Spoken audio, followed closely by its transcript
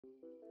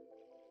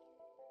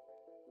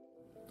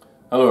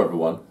Hello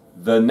everyone.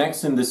 The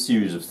next in this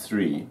series of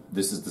 3,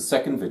 this is the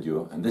second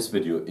video, and this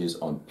video is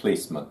on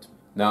placement.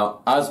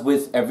 Now, as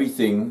with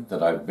everything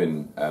that I've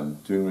been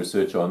doing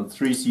research on,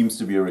 3 seems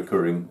to be a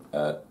recurring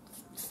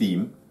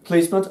theme.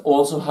 Placement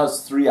also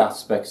has 3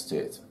 aspects to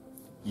it.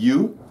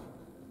 You,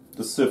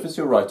 the surface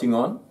you're writing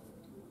on,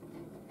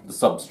 the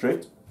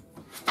substrate,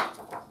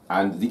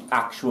 and the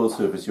actual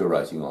surface you're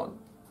writing on.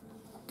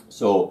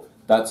 So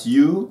that's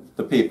you,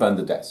 the paper, and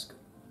the desk.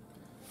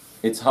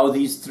 It's how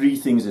these 3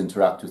 things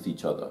interact with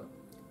each other.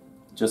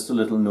 Just a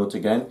little note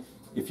again,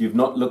 if you've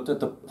not looked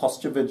at the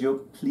posture video,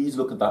 please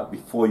look at that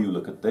before you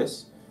look at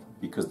this,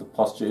 because the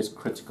posture is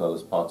critical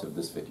as part of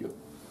this video.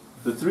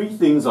 The 3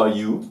 things are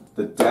you,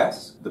 the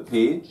desk, the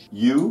page,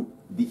 you,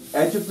 the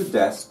edge of the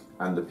desk,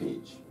 and the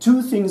page.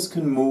 2 things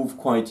can move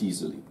quite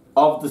easily.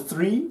 Of the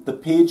 3, the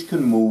page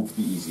can move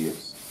the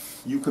easiest.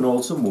 You can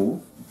also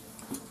move.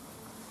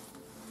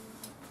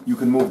 You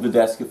can move the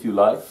desk if you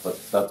like, but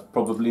that's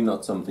probably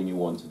not something you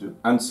want to do.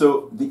 And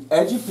so the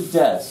edge of the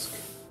desk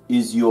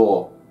is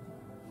your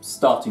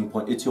starting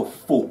point, it's your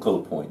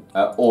focal point,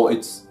 or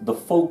it's the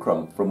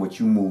fulcrum from which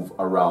you move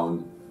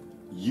around.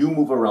 You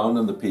move around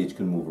and the page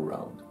can move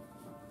around.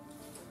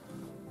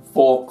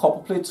 For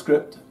Copperplate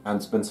script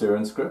and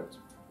Spencerian script,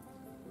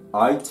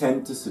 I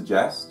tend to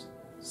suggest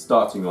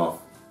starting off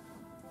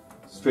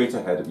straight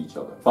ahead of each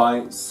other.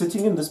 By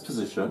sitting in this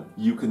position,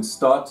 you can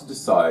start to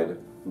decide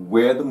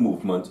where the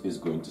movement is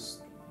going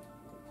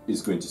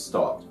to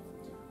start,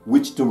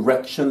 which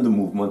direction the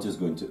movement is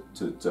going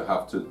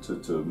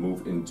to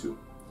move into.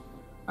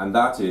 And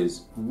that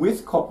is,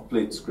 with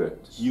Copperplate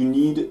script, you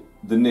need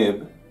the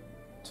nib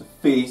to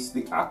face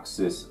the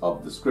axis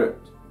of the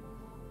script.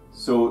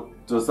 So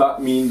does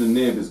that mean the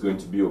nib is going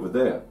to be over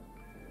there?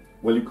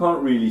 Well, you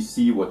can't really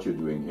see what you're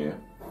doing here.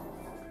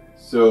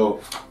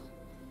 So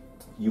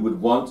you would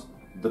want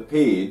the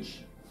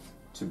page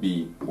to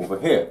be over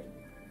here.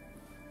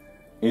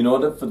 In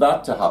order for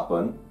that to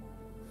happen,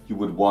 you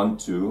would want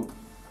to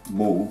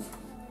move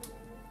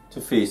to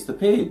face the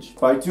page.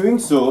 By doing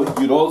so,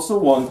 you'd also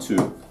want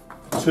to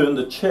turn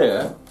the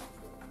chair,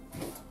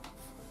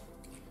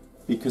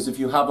 because if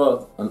you have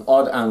an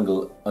odd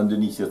angle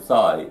underneath your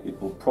thigh, it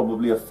will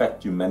probably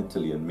affect you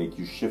mentally and make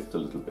you shift a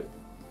little bit.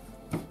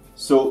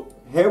 So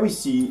here we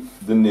see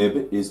the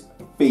nib is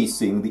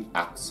facing the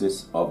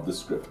axis of the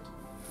script.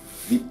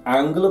 The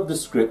angle of the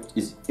script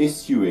is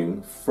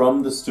issuing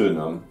from the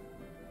sternum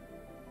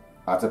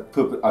at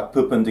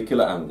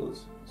perpendicular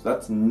angles. So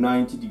that's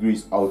 90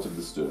 degrees out of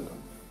the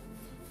sternum.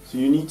 So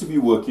you need to be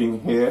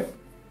working here,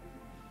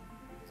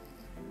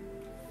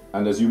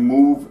 and as you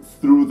move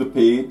through the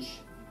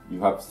page,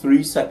 you have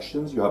 3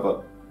 sections. You have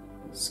a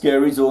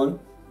scary zone,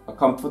 a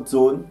comfort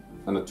zone,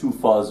 and a too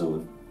far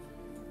zone.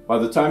 By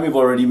the time you've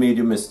already made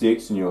your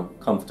mistakes and you're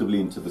comfortably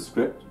into the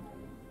script,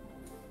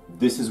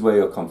 this is where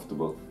you're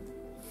comfortable.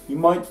 You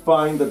might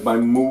find that by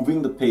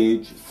moving the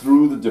page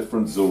through the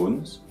different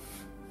zones,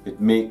 it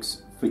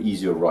makes for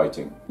easier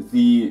writing.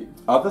 The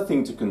other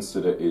thing to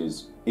consider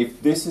is,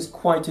 if this is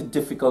quite a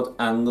difficult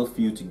angle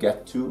for you to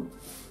get to,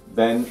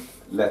 then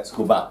let's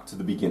go back to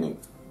the beginning.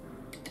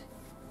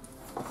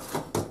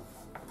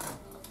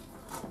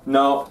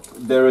 Now,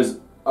 there is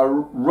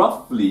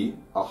roughly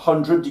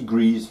 100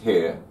 degrees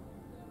here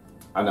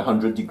and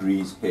 100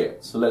 degrees here.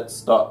 So let's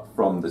start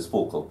from this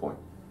focal point.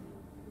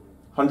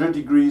 100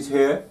 degrees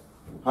here,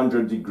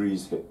 100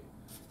 degrees here.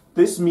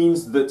 This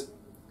means that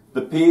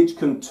the page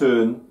can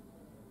turn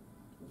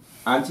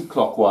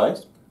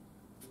anti-clockwise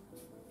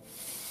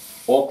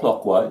or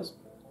clockwise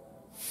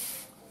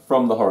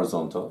from the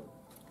horizontal.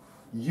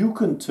 You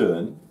can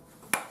turn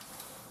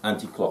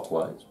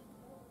anti-clockwise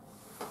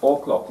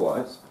or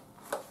clockwise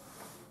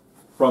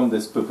from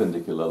this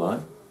perpendicular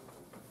line.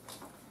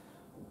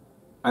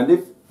 And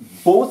if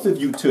both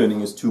of you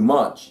turning is too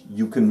much,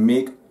 you can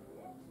make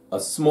a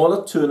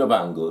smaller turn of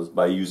angles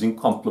by using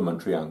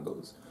complementary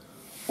angles.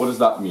 What does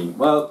that mean?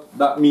 Well,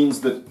 that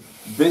means that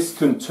this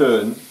can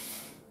turn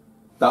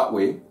that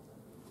way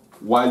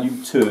while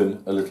you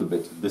turn a little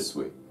bit this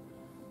way.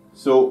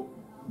 So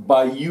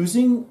by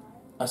using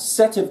a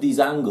set of these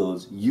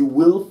angles, you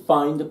will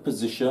find a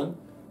position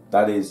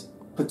that is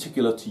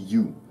particular to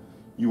you.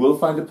 You will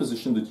find a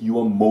position that you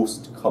are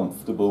most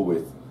comfortable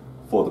with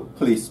for the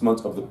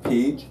placement of the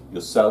page,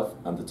 yourself,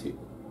 and the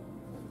table.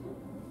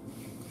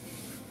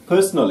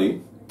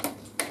 Personally,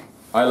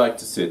 I like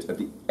to sit at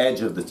the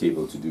edge of the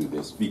table to do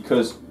this,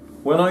 because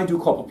when I do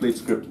Copperplate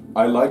script,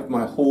 I like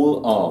my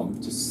whole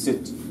arm to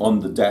sit on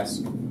the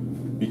desk,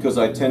 because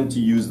I tend to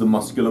use the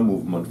muscular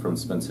movement from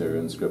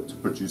Spencerian script to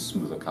produce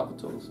smoother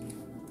capitals.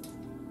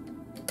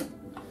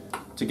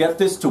 To get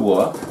this to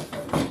work,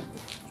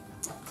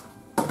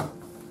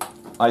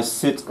 I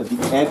sit at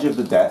the edge of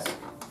the desk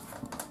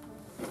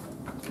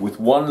with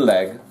one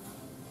leg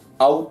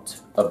out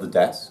of the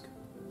desk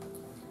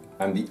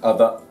and the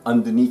other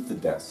underneath the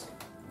desk.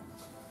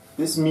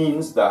 This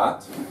means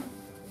that,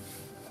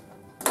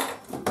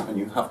 and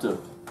you have to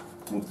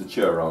move the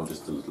chair around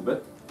just a little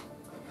bit,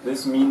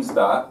 this means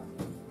that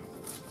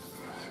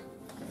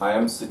I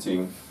am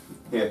sitting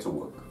here to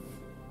work.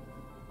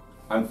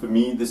 And for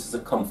me, this is a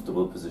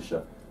comfortable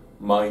position.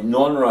 My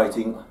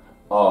non-writing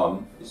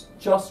arm is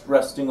just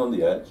resting on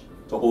the edge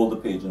to hold the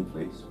page in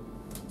place,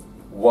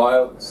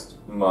 whilst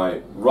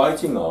my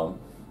writing arm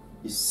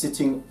is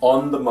sitting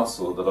on the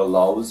muscle that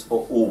allows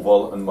for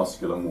oval and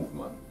muscular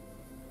movement.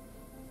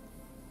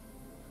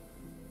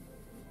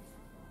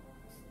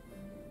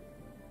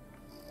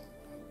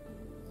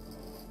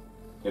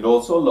 It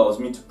also allows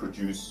me to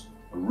produce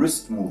a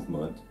wrist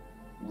movement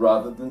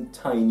rather than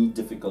tiny,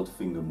 difficult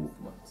finger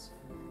movements.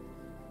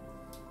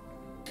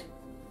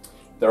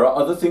 There are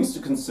other things to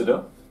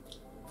consider.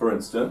 For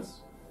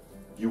instance,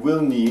 you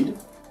will need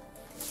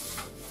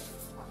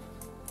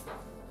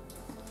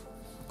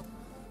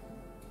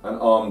an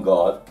arm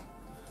guard,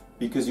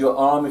 because your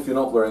arm, if you're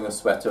not wearing a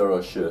sweater or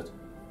a shirt,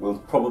 will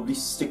probably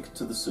stick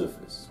to the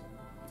surface.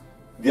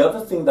 The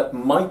other thing that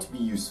might be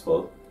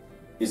useful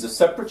is a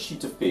separate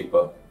sheet of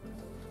paper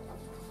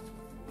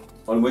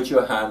on which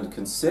your hand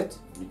can sit,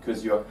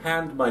 because your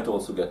hand might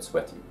also get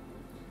sweaty.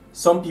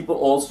 Some people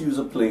also use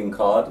a playing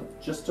card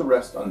just to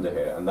rest under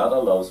here, and that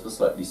allows for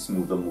slightly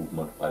smoother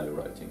movement while you're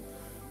writing.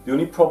 The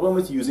only problem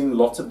with using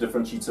lots of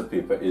different sheets of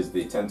paper is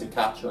they tend to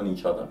catch on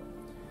each other.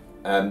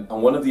 And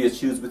one of the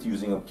issues with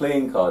using a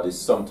playing card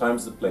is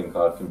sometimes the playing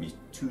card can be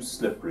too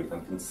slippery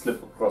and can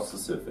slip across the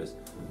surface,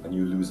 and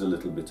you lose a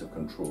little bit of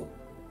control.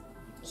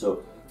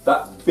 So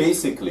that's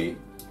basically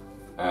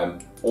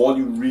all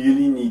you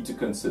really need to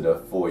consider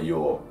for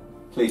your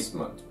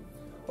placement.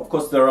 Of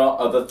course, there are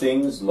other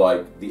things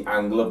like the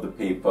angle of the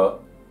paper.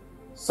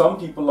 Some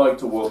people like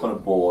to work on a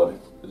board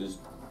that is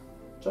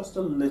just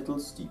a little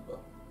steeper.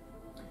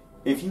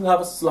 If you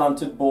have a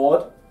slanted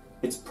board,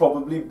 it's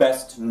probably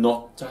best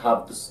not to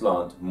have the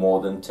slant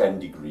more than 10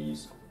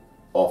 degrees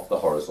off the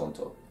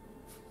horizontal.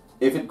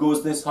 If it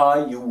goes this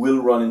high, you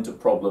will run into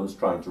problems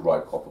trying to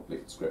write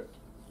Copperplate script.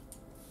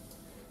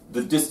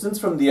 The distance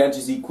from the edge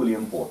is equally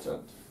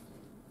important.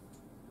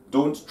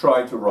 Don't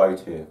try to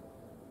write here.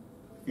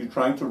 If you're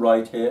trying to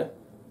write here,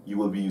 you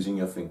will be using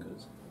your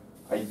fingers.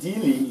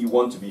 Ideally, you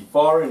want to be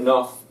far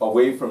enough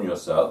away from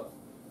yourself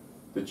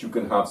that you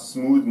can have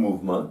smooth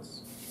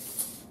movements,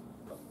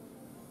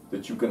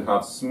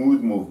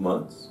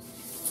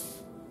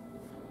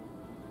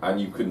 and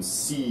you can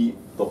see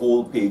the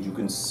whole page, you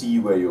can see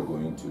where you're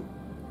going to.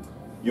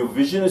 Your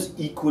vision is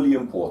equally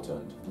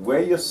important.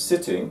 Where you're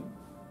sitting,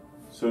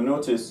 so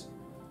notice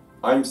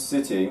I'm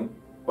sitting,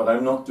 but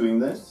I'm not doing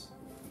this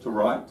to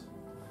write.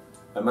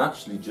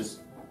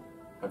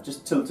 I've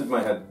just tilted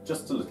my head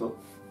just a little,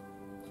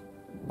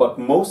 but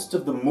most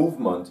of the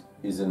movement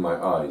is in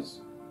my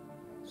eyes.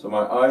 So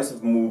my eyes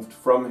have moved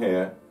from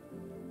here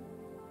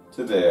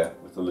to there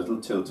with a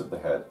little tilt of the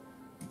head.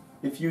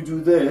 If you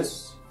do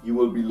this, you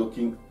will be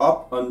looking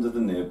up under the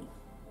nib,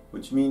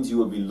 which means you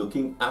will be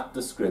looking at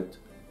the script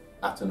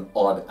at an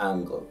odd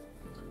angle.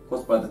 Of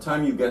course, by the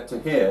time you get to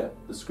here,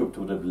 the script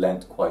would have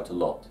leant quite a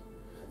lot.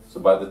 So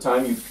by the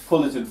time you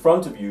pull it in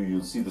front of you,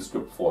 you'll see the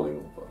script falling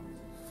over.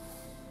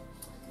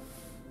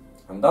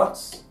 And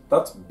that's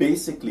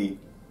basically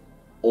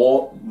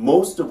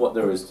most of what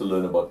there is to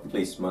learn about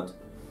placement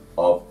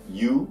of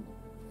your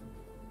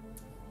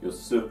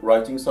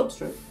writing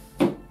substrate,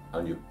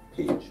 and your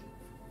page.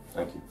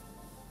 Thank you.